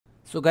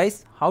So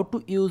guys, how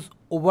to use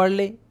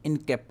overlay in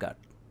CapCut?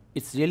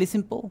 It's really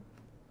simple.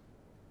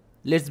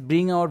 Let's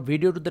bring our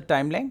video to the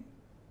timeline,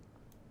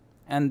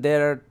 and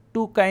there are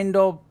two kind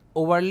of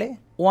overlay,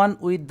 one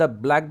with the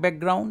black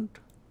background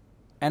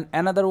and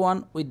another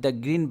one with the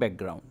green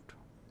background.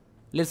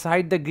 Let's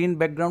hide the green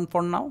background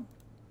for now.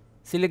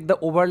 Select the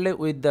overlay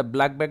with the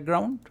black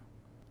background,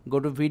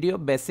 go to video,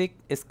 basic,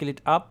 scale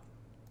it up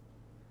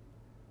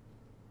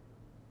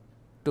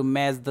to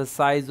match the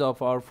size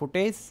of our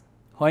footage.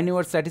 When you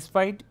are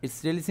satisfied,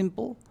 it's really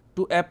simple.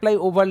 To apply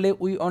overlay,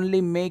 we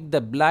only make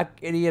the black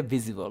area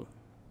visible.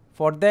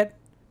 For that,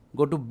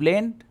 go to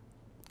blend,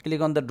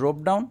 click on the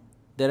drop down.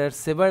 There are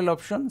several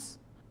options.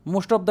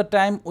 Most of the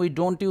time we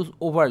don't use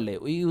overlay,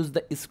 we use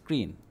the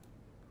screen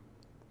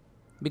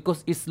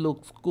because it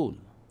looks cool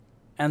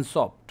and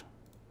soft.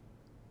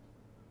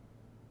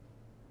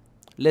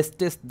 Let's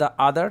test the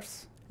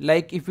others.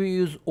 Like if you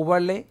use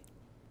overlay,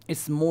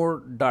 it's more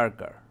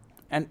darker,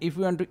 and if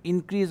you want to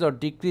increase or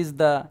decrease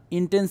the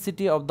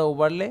intensity of the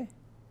overlay,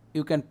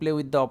 you can play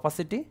with the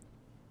opacity.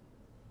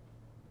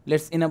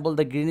 Let's enable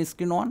the green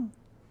screen one,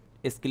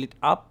 scale it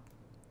up,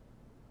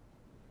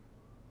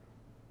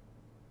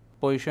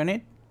 position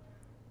it.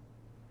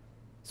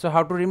 So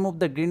how to remove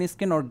the green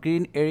screen or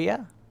green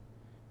area?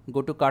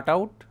 Go to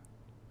cutout,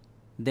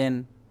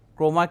 then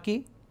chroma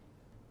key,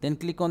 then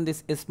click on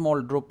this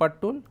small dropper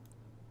tool,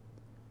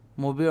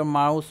 move your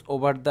mouse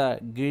over the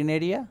green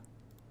area,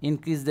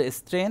 increase the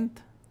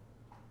strength.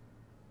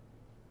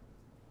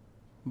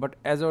 But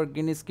as our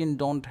green screen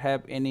don't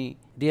have any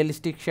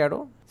realistic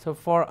shadow, so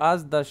for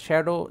us the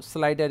shadow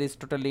slider is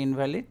totally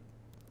invalid.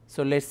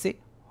 So let's see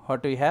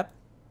what we have.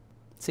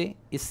 See,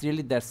 it's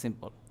really that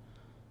simple.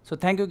 So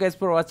thank you guys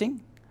for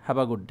watching. Have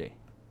a good day.